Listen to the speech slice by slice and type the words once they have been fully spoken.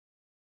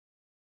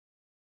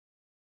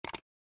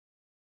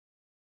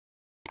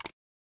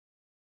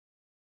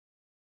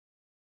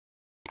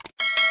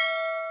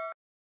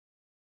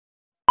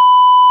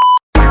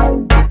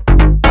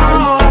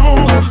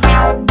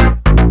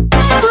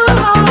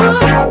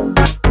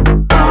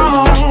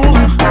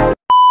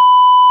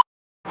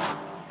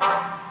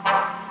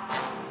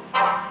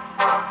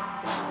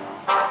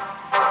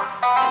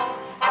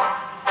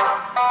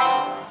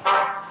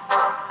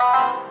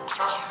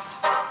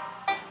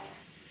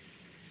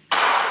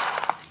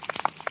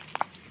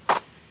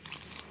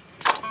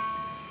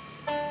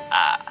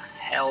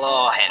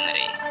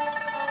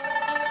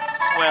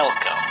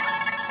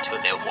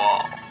a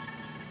wall.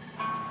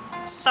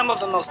 Some of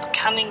the most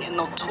cunning and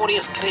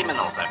notorious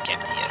criminals are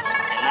kept here.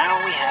 And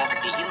now we have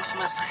the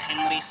infamous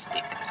Henry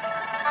Stickmin.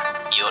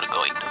 You're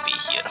going to be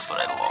here for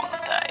a long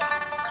time.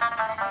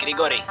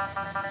 Grigori,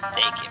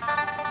 take him.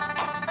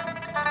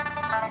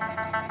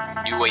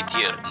 You wait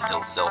here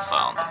until cell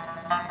found.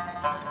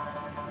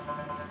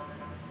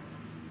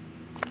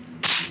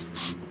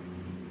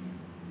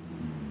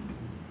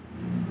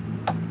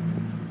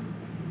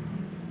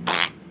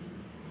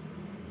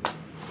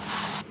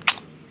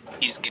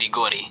 He's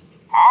Grigori.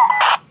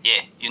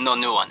 Yeah, you know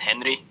new one,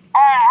 Henry?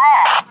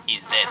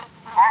 He's dead.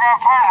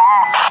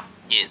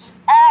 Yes.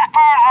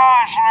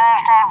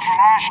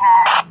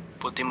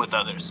 Put him with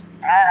others.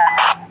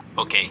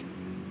 Okay.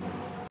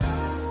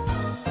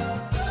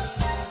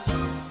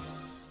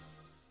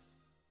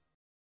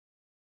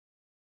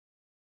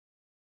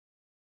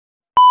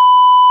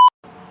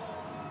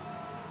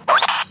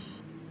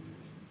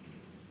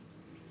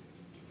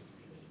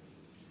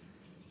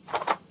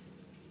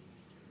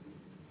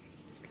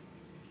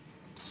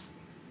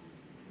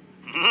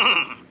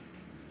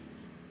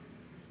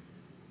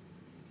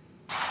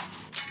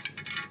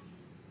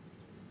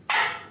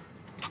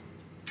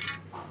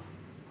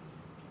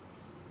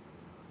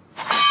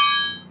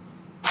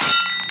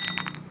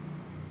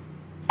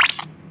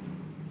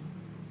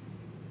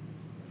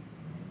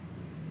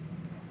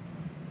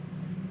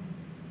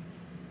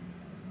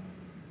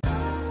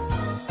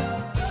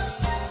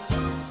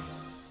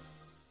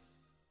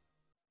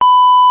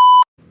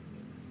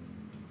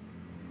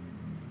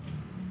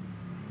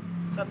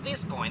 So at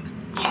this point,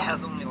 he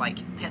has only like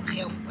 10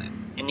 health left.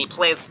 And he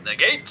plays, The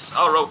gates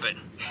are open.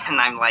 and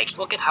I'm like,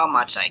 look at how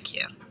much I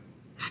care.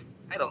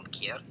 I don't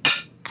care.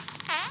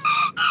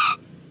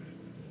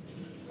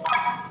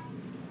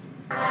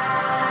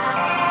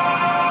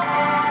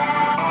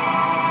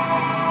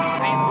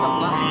 I ended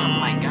up buffing up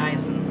my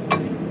guys and...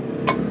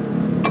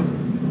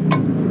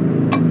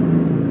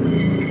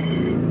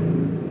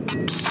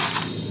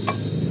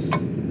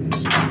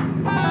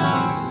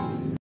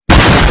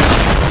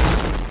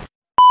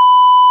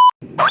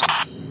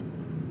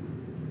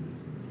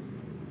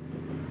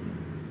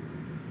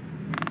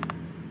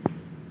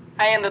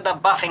 I ended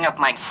up buffing up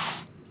my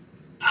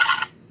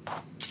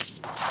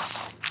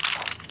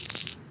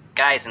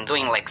guys and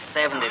doing like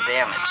 70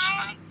 damage.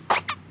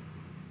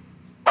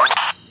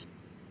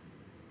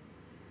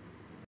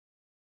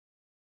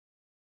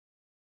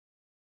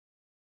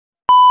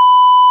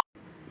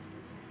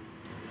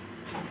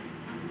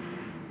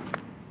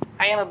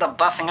 I ended up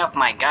buffing up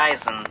my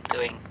guys and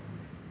doing...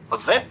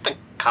 Was that the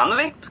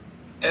convict?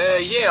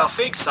 Yeah, I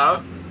think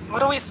so.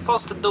 What are we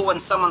supposed to do when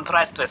someone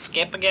tries to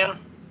escape again?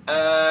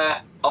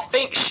 I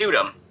think shoot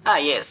him. Ah,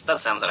 yes, that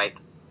sounds right.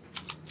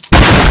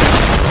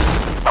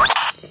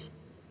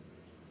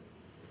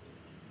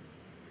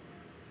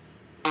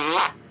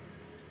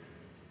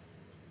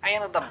 I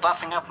ended up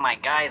buffing up my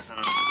guys and...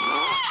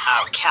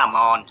 Oh, come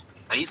on.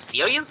 Are you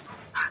serious?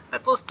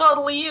 That was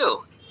totally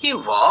you. You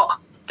what?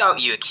 Don't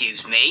you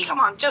accuse me. Come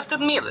on, just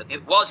admit it.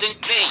 It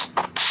wasn't me.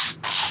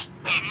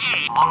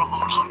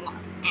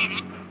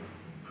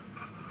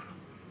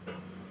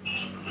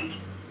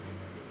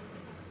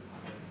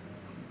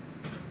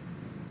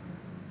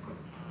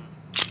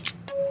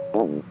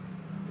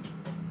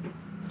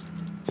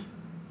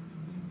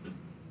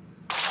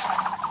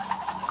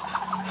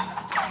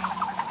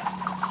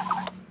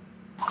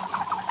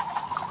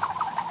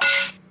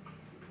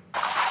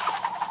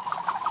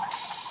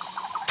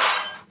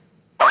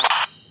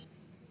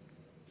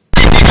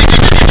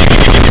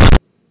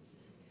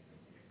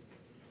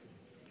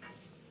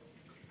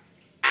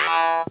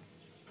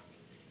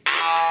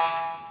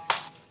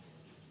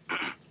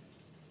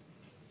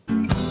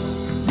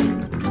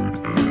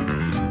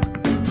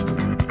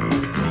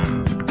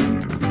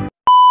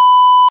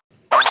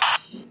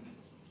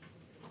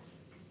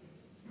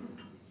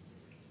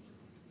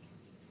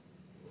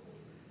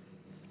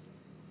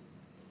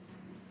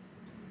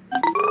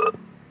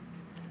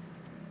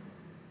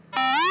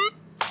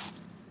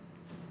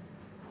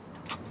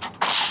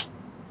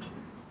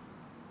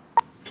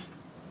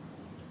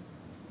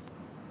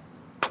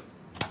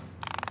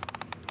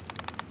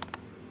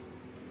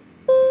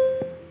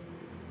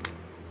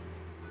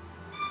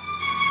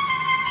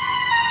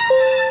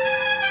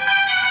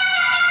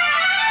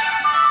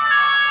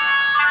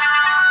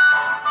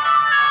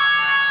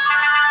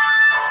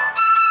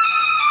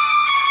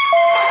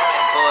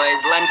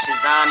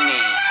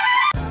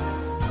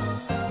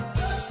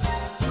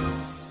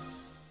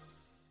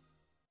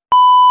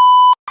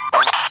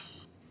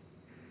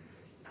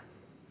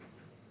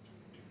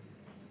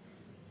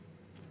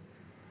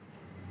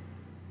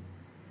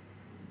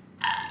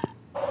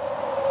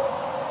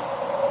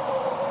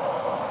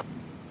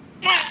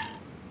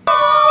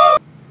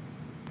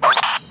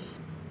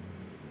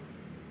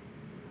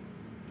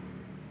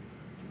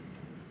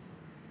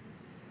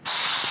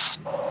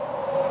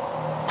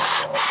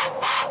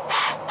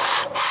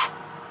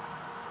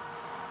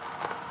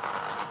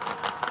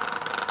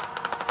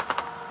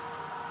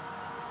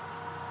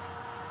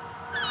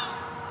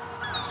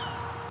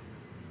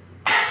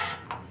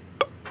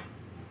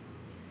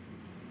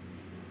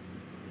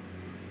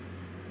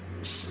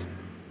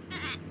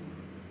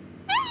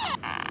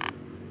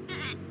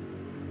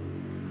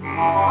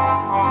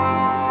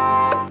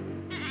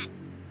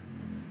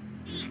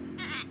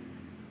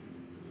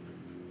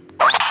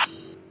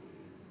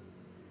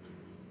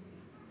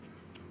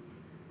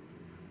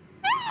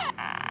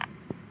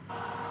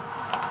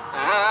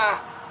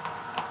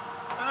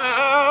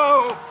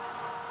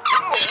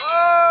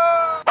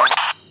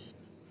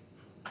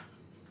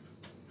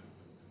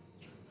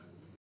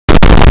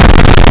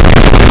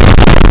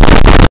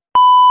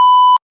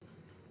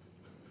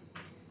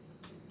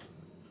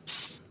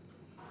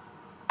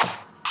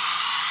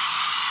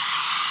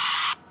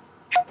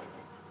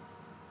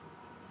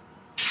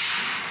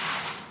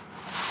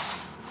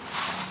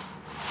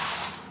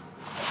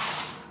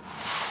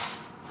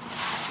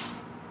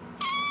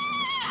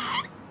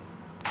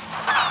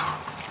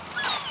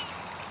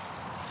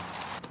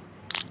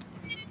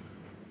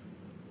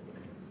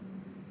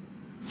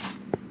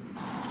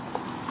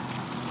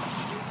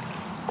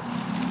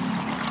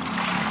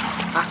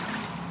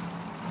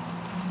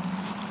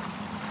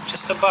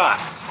 Just a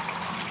box.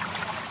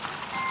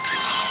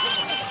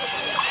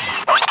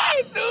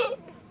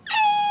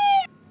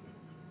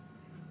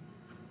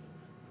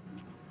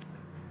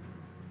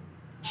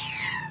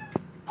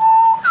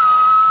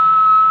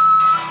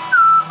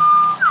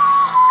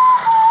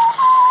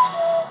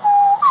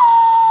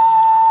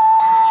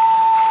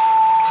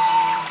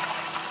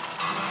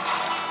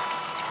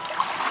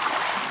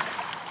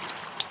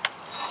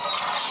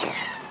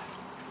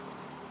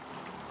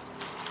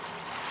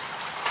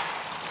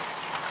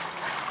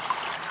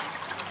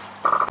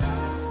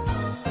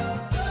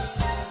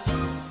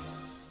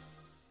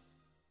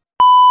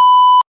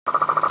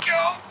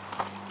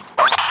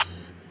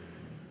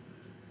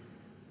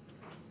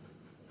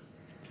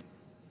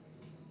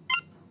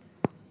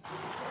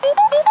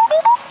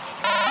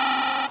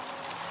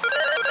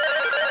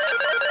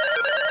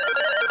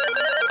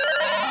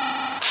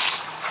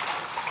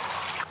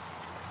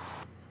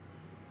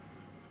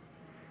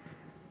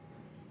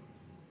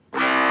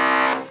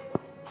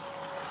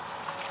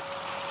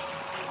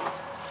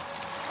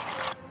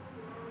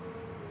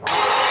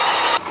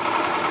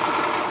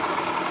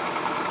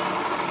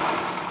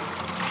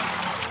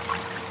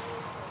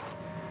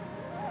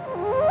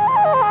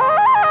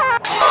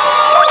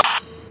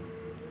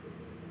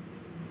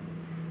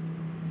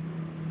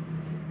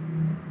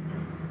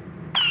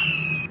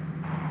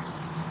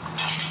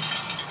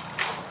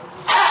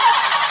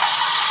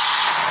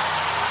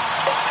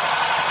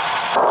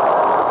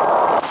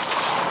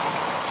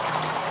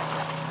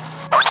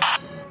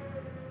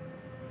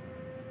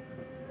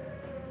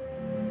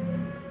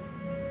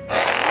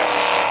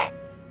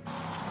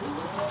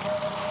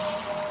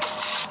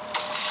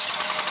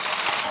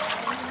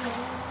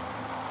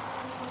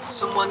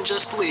 Someone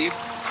just leave?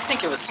 I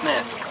think it was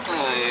Smith.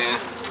 Yeah,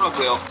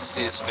 probably off to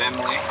see his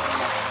family.